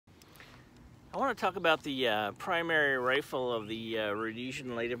I want to talk about the primary rifle of the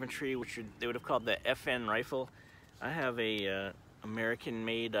Rhodesian light infantry, which they would have called the FN rifle. I have a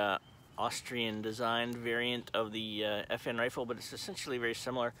American-made, Austrian-designed variant of the FN rifle, but it's essentially very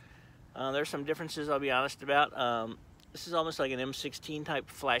similar. There's some differences I'll be honest about. This is almost like an M16 type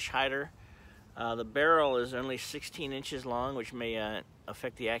flash hider. The barrel is only 16 inches long, which may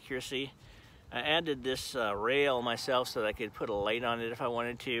affect the accuracy. I added this rail myself so that I could put a light on it if I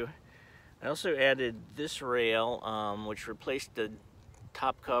wanted to. I also added this rail, which replaced the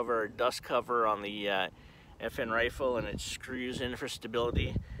top cover, dust cover on the FN rifle, and it screws in for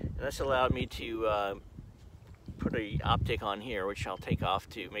stability. And that's allowed me to put an optic on here, which I'll take off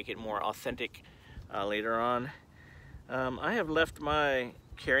to make it more authentic later on. I have left my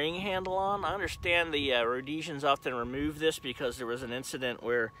carrying handle on. I understand the Rhodesians often remove this because there was an incident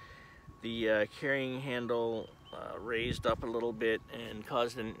where the carrying handle raised up a little bit and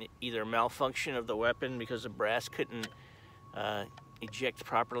caused either malfunction of the weapon because the brass couldn't eject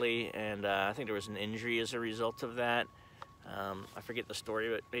properly, and I think there was an injury as a result of that. I forget the story,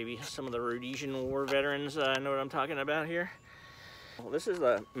 but maybe some of the Rhodesian war veterans know what I'm talking about here. Well, this is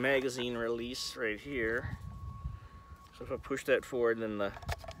the magazine release right here. So if I push that forward, then the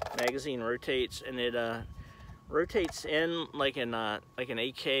magazine rotates, and it rotates in like an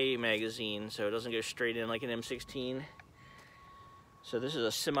AK magazine, so it doesn't go straight in like an M16. So this is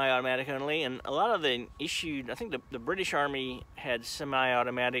a semi-automatic only, and a lot of the I think the British Army had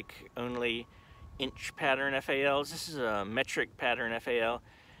semi-automatic only inch pattern FALs. This is a metric pattern FAL,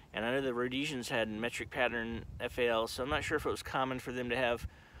 and I know the Rhodesians had metric pattern FALs, so I'm not sure if it was common for them to have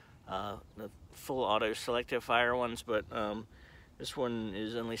the full auto selective fire ones, but this one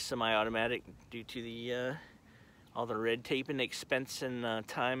is only semi-automatic due to the all the red tape and expense and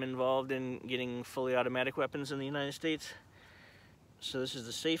time involved in getting fully automatic weapons in the United States. So this is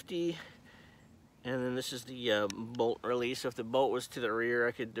the safety, and then this is the bolt release. So if the bolt was to the rear,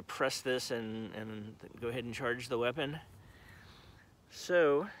 I could depress this and go ahead and charge the weapon.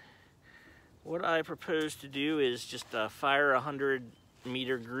 So what I propose to do is just fire a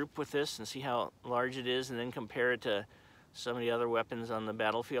 100-meter group with this and see how large it is, and then compare it to some of the other weapons on the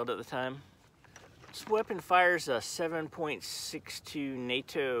battlefield at the time. This weapon fires a 7.62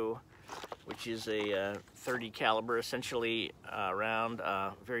 NATO, which is a 30 caliber essentially round,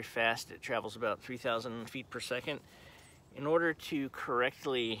 very fast. It travels about 3,000 feet per second. In order to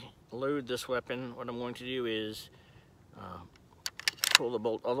correctly load this weapon, what I'm going to do is pull the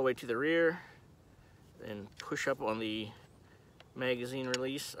bolt all the way to the rear, then push up on the magazine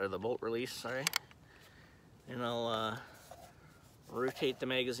release, or the bolt release, sorry, and I'll rotate the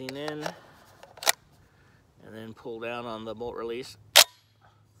magazine in, and then pull down on the bolt release.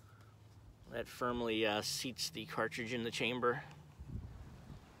 That firmly seats the cartridge in the chamber.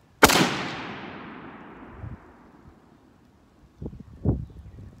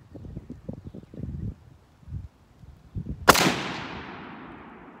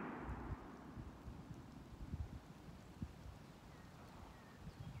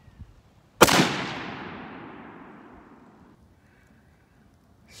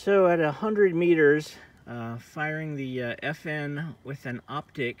 So at 100 meters, firing the FN with an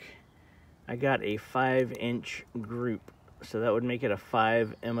optic, I got a 5-inch group. So that would make it a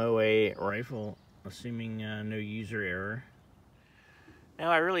 5 MOA rifle, assuming no user error.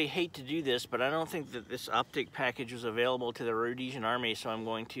 Now I really hate to do this, but I don't think that this optic package was available to the Rhodesian Army, so I'm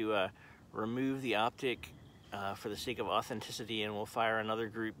going to remove the optic for the sake of authenticity, and we'll fire another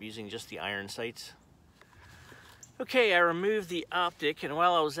group using just the iron sights. Okay, I removed the optic, and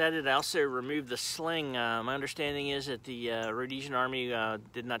while I was at it, I also removed the sling. My understanding is that the Rhodesian Army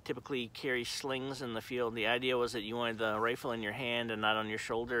did not typically carry slings in the field. The idea was that you wanted the rifle in your hand and not on your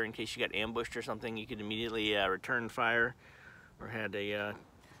shoulder in case you got ambushed or something. You could immediately return fire, or had a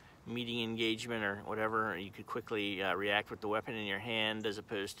meeting engagement or whatever. You could quickly react with the weapon in your hand as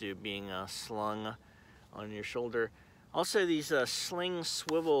opposed to being slung on your shoulder. Also, these sling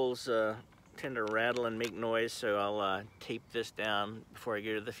swivels tend to rattle and make noise, so I'll tape this down before I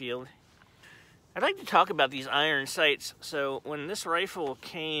go to the field. I'd like to talk about these iron sights. So when this rifle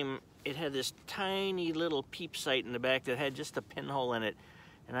came, it had this tiny little peep sight in the back that had just a pinhole in it,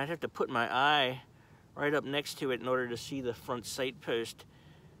 and I'd have to put my eye right up next to it in order to see the front sight post.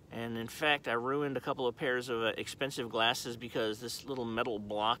 And in fact, I ruined a couple of pairs of expensive glasses because this little metal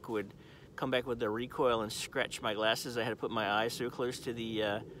block would come back with the recoil and scratch my glasses. I had to put my eye so close to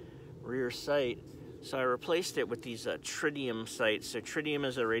the rear sight. So I replaced it with these tritium sights. So tritium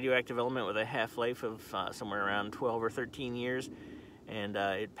is a radioactive element with a half-life of somewhere around 12 or 13 years, and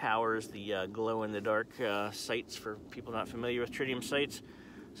it powers the glow-in-the-dark sights for people not familiar with tritium sights.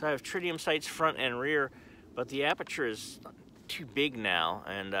 So I have tritium sights front and rear, but the aperture is too big now,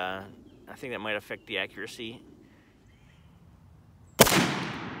 and I think that might affect the accuracy.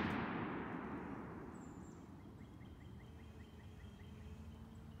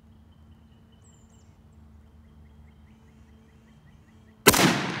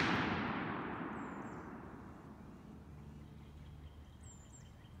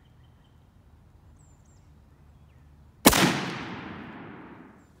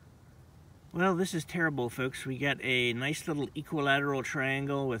 Well, this is terrible, folks. We got a nice little equilateral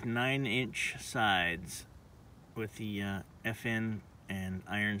triangle with 9-inch sides with the FN and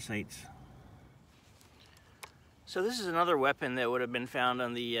iron sights. So this is another weapon that would have been found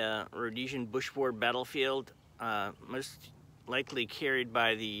on the Rhodesian bushboard battlefield, most likely carried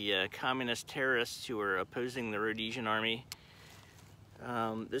by the communist terrorists who were opposing the Rhodesian army.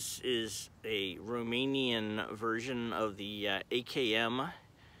 This is a Romanian version of the AKM.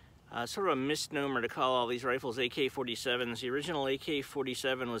 Sort of a misnomer to call all these rifles AK-47s. The original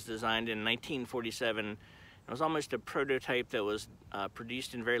AK-47 was designed in 1947. It was almost a prototype that was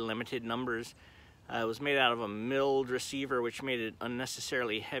produced in very limited numbers. It was made out of a milled receiver, which made it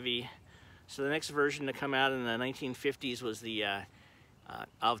unnecessarily heavy. So the next version to come out in the 1950s was the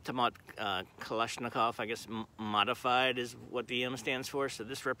Automat Kalashnikov, I guess modified is what the M stands for. So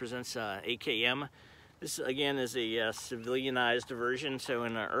this represents AKM. This, again, is a civilianized version, so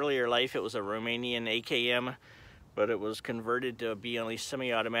in an earlier life it was a Romanian AKM, but it was converted to be only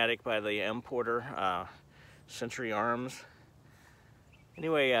semi-automatic by the importer, Century Arms.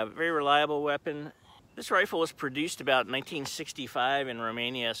 Anyway, a very reliable weapon. This rifle was produced about 1965 in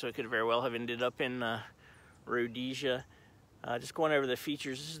Romania, so it could very well have ended up in Rhodesia. Just going over the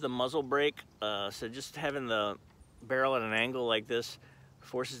features, this is the muzzle brake, so just having the barrel at an angle like this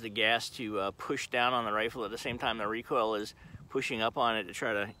forces the gas to push down on the rifle at the same time the recoil is pushing up on it to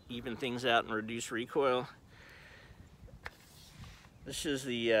try to even things out and reduce recoil. This is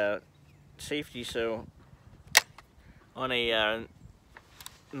the safety, so on a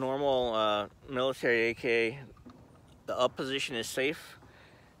normal military AK, the up position is safe,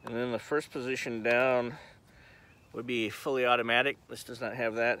 and then the first position down would be fully automatic. This does not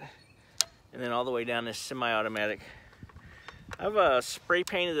have that. And then all the way down is semi-automatic. I've spray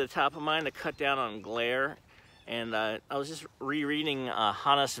painted the top of mine to cut down on glare, and I was just rereading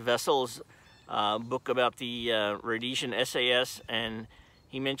Hannes Vessel's book about the Rhodesian SAS, and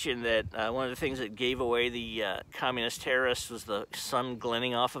he mentioned that one of the things that gave away the communist terrorists was the sun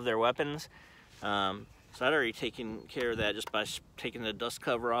glinting off of their weapons. So I'd already taken care of that just by taking the dust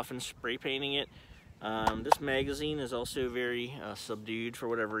cover off and spray painting it. This magazine is also very subdued for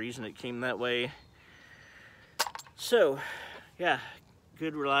whatever reason it came that way. So, yeah,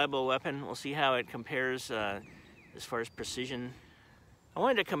 good reliable weapon. We'll see how it compares as far as precision. I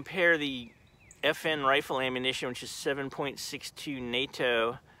wanted to compare the FN rifle ammunition, which is 7.62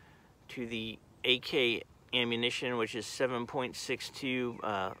 NATO, to the AK ammunition, which is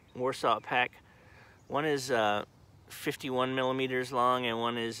 7.62 Warsaw Pack. One is 51 millimeters long and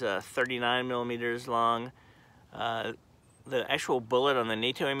one is 39 millimeters long. The actual bullet on the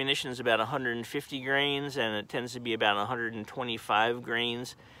NATO ammunition is about 150 grains, and it tends to be about 125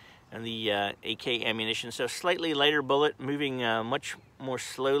 grains on the AK ammunition. So slightly lighter bullet, moving much more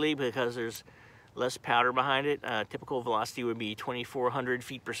slowly because there's less powder behind it. Typical velocity would be 2,400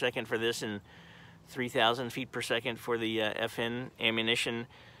 feet per second for this and 3,000 feet per second for the FN ammunition.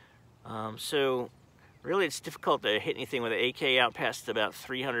 So really it's difficult to hit anything with the AK out past about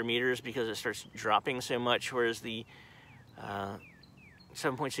 300 meters because it starts dropping so much, whereas the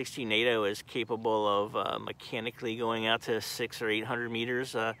 7.62 NATO is capable of mechanically going out to 600 or 800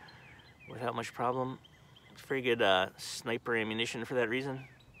 meters without much problem. It's very good sniper ammunition for that reason.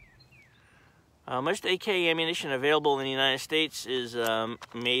 Most AK ammunition available in the United States is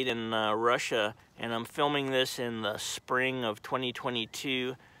made in Russia, and I'm filming this in the spring of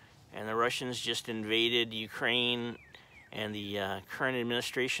 2022, and the Russians just invaded Ukraine, and the current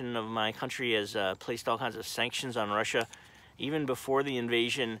administration of my country has placed all kinds of sanctions on Russia. Even before the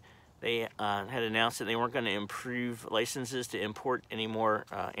invasion, they had announced that they weren't going to improve licenses to import any more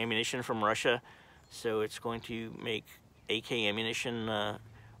ammunition from Russia, so it's going to make AK ammunition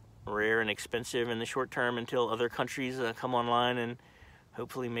rare and expensive in the short term until other countries come online and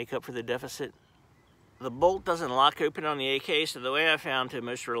hopefully make up for the deficit. The bolt doesn't lock open on the AK, so the way I found to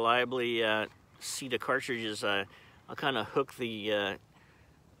most reliably seat a cartridge is I'll kind of hook the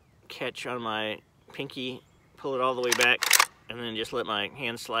catch on my pinky, pull it all the way back, and then just let my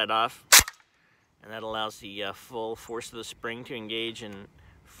hand slide off, and that allows the full force of the spring to engage and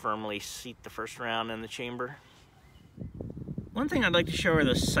firmly seat the first round in the chamber. One thing I'd like to show are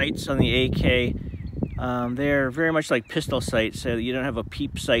the sights on the AK. They're very much like pistol sights, so you don't have a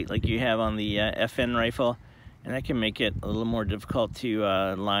peep sight like you have on the FN rifle, and that can make it a little more difficult to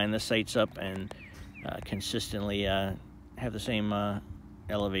line the sights up and consistently have the same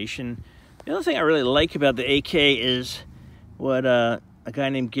elevation. The other thing I really like about the AK is what a guy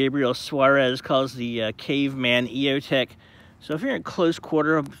named Gabriel Suarez calls the caveman EOTech. So if you're in close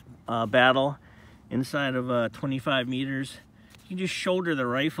quarter battle inside of 25 meters, you just shoulder the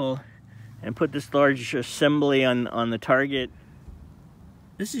rifle and put this large assembly on the target.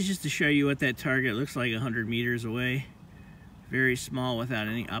 This is just to show you what that target looks like 100 meters away. Very small without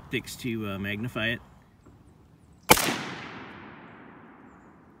any optics to magnify it.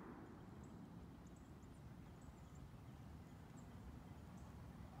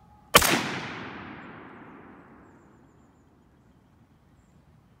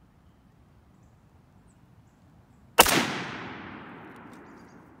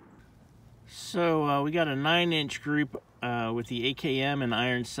 So we got a 9-inch group with the AKM and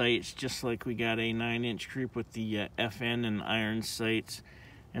iron sights, just like we got a 9-inch group with the FN and iron sights.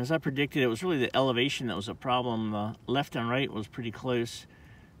 And as I predicted, it was really the elevation that was a problem. The left and right was pretty close,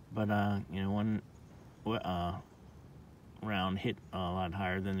 but you know, one round hit a lot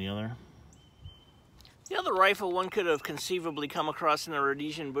higher than the other. The other rifle one could have conceivably come across in the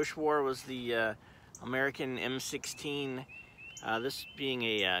Rhodesian Bush War was the American M16. This being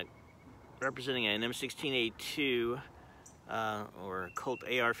a representing an M16A2 or Colt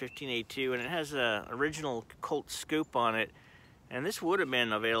AR-15A2, and it has a original Colt scope on it. And this would have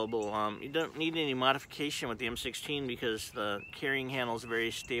been available. You don't need any modification with the M16 because the carrying handle is a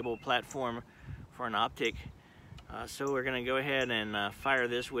very stable platform for an optic. So we're going to go ahead and fire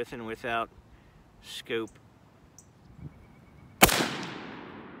this with and without scope.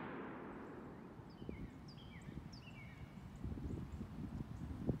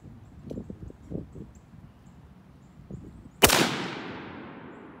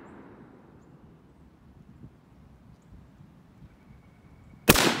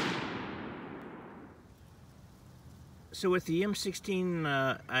 So with the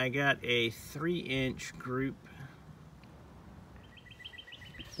M16, I got a 3-inch group.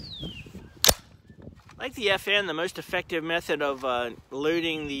 Like the FN, the most effective method of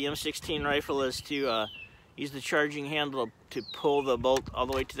loading the M16 rifle is to use the charging handle to pull the bolt all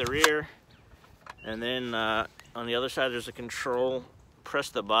the way to the rear. And then on the other side there's a control. Press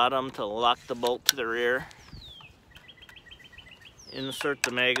the bottom to lock the bolt to the rear. Insert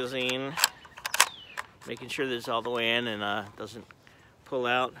the magazine, making sure that it's all the way in and doesn't pull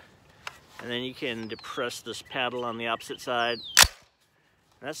out. And then you can depress this paddle on the opposite side.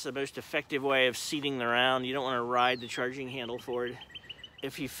 That's the most effective way of seating the round. You don't want to ride the charging handle forward.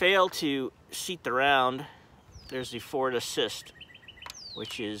 If you fail to seat the round, there's the forward assist,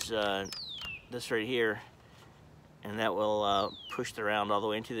 which is this right here. And that will push the round all the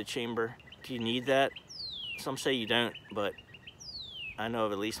way into the chamber. Do you need that? Some say you don't, but I know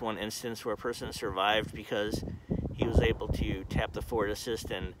of at least one instance where a person survived because he was able to tap the forward assist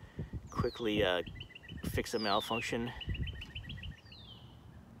and quickly fix a malfunction.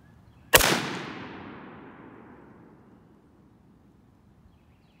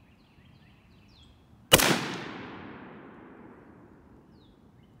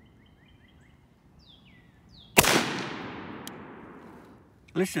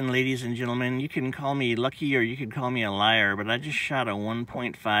 Listen, ladies and gentlemen, you can call me lucky or you can call me a liar, but I just shot a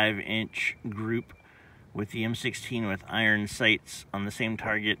 1.5-inch group with the M16 with iron sights on the same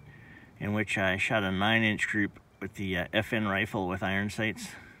target, in which I shot a 9-inch group with the FN rifle with iron sights.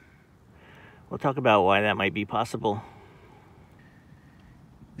 We'll talk about why that might be possible.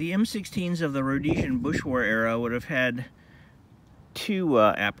 The M16s of the Rhodesian Bush War era would have had 2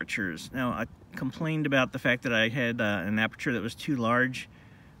 apertures. Now, I complained about the fact that I had an aperture that was too large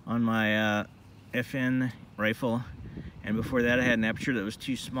on my FN rifle, and before that I had an aperture that was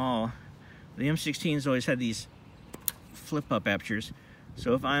too small. The M16s always had these flip-up apertures,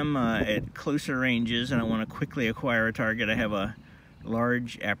 so if I'm at closer ranges and I want to quickly acquire a target, I have a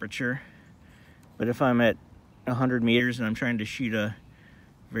large aperture. But if I'm at 100 meters and I'm trying to shoot a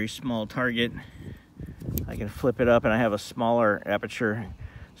very small target, I can flip it up and I have a smaller aperture,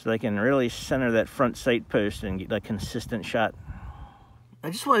 so I can really center that front sight post and get a consistent shot. I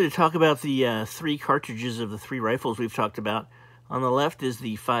just wanted to talk about the 3 cartridges of the 3 rifles we've talked about. On the left is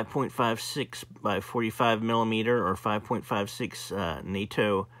the 5.56 by 45 millimeter or 5.56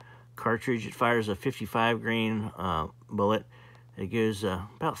 NATO cartridge. It fires a 55 grain bullet. It goes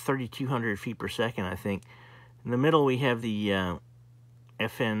about 3,200 feet per second, I think. In the middle we have the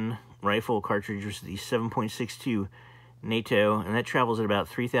FN rifle cartridge, which is the 7.62 NATO, and that travels at about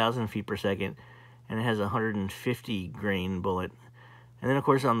 3,000 feet per second, and it has a 150 grain bullet. And then, of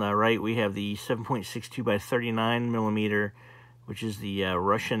course, on the right, we have the 7.62 by 39 millimeter, which is the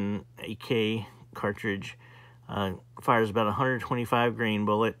Russian AK cartridge. Fires about 125 grain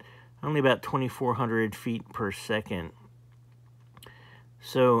bullet, only about 2,400 feet per second.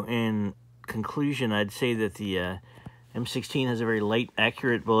 So, in conclusion, I'd say that the M16 has a very light,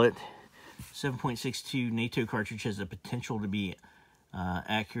 accurate bullet. 7.62 NATO cartridge has the potential to be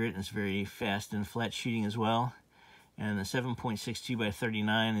accurate, and it's very fast and flat shooting as well. And the 7.62 by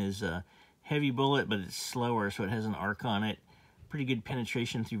 39 is a heavy bullet, but it's slower, so it has an arc on it. Pretty good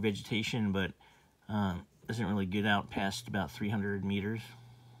penetration through vegetation, but doesn't really get out past about 300 meters.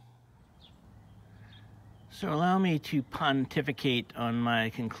 So allow me to pontificate on my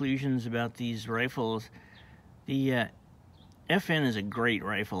conclusions about these rifles. The FN is a great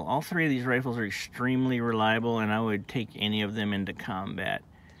rifle. All three of these rifles are extremely reliable, and I would take any of them into combat.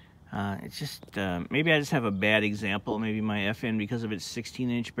 It's just, maybe I just have a bad example. Maybe my FN, because of its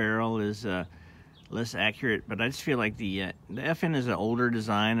 16-inch barrel, is less accurate, but I just feel like the FN is an older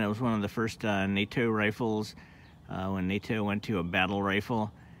design. It was one of the first NATO rifles when NATO went to a battle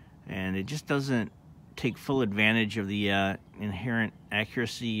rifle, and it just doesn't take full advantage of the inherent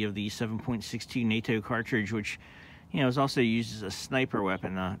accuracy of the 7.62 NATO cartridge, which, you know, is also used as a sniper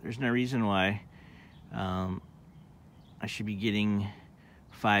weapon. There's no reason why I should be getting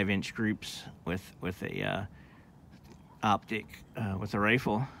 5-inch groups with a optic with a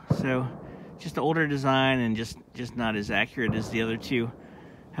rifle. So just the older design and just not as accurate as the other two.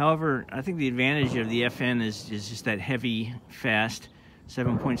 However, I think the advantage of the FN is just that heavy, fast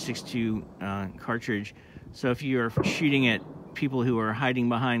 7.62 cartridge. So if you are shooting at people who are hiding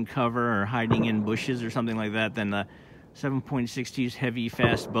behind cover or hiding in bushes or something like that, then the 7.62's heavy,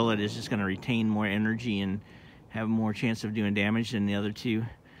 fast bullet is just going to retain more energy and have more chance of doing damage than the other two.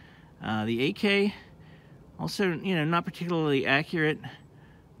 The AK, also, you know, not particularly accurate,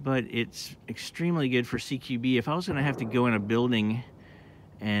 but it's extremely good for CQB. If I was going to have to go in a building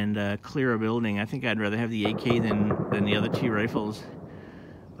and clear a building, I think I'd rather have the AK than the other two rifles.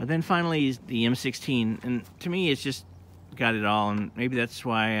 But then finally is the M16, and to me it's just got it all, and maybe that's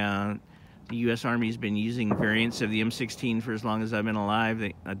why the U.S. Army's been using variants of the M16 for as long as I've been alive.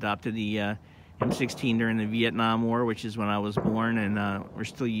 They adopted the M16 during the Vietnam War, which is when I was born, and we're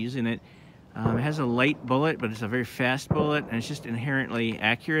still using it. It has a light bullet, but it's a very fast bullet, and it's just inherently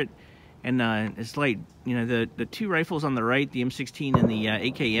accurate. And it's light. You know, the two rifles on the right, the M16 and the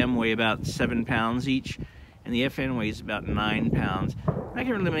AKM, weigh about 7 pounds each, and the FN weighs about 9 pounds. That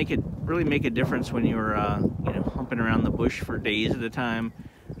can really make a difference when you're you know, humping around the bush for days at a time.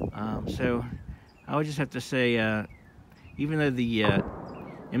 So I would just have to say, even though the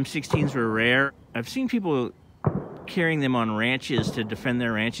M16s were rare, I've seen people carrying them on ranches to defend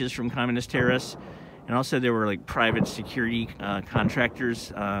their ranches from communist terrorists, and also there were like private security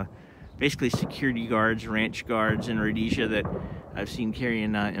contractors, basically security guards, ranch guards in Rhodesia that I've seen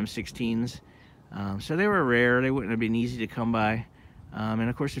carrying M16s. So they were rare. They wouldn't have been easy to come by. And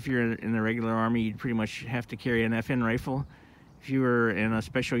of course, if you're in the regular army, you'd pretty much have to carry an FN rifle. If you were in a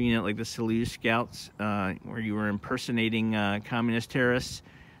special unit like the Salute Scouts, where you were impersonating communist terrorists,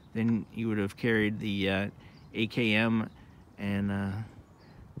 then you would have carried the AKM, and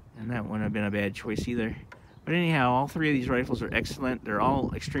that wouldn't have been a bad choice either. But anyhow, all three of these rifles are excellent. They're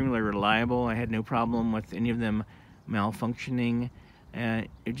all extremely reliable. I had no problem with any of them malfunctioning.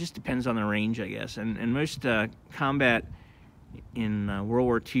 It just depends on the range, I guess. And most combat in World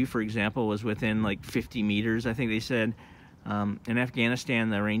War II, for example, was within like 50 meters, I think they said. In Afghanistan,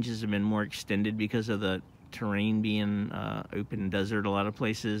 the ranges have been more extended because of the terrain being open desert a lot of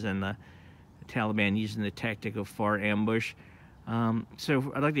places, and the Taliban using the tactic of far ambush.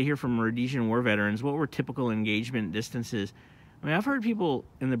 So I'd like to hear from Rhodesian war veterans, what were typical engagement distances? I mean, I've heard people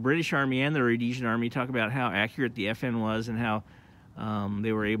in the British Army and the Rhodesian Army talk about how accurate the FN was and how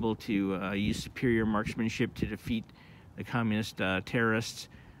they were able to use superior marksmanship to defeat the communist terrorists.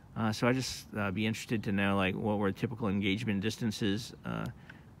 So I'd just be interested to know, like, what were typical engagement distances?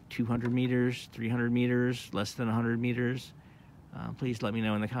 200 meters, 300 meters, less than 100 meters? Please let me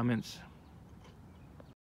know in the comments.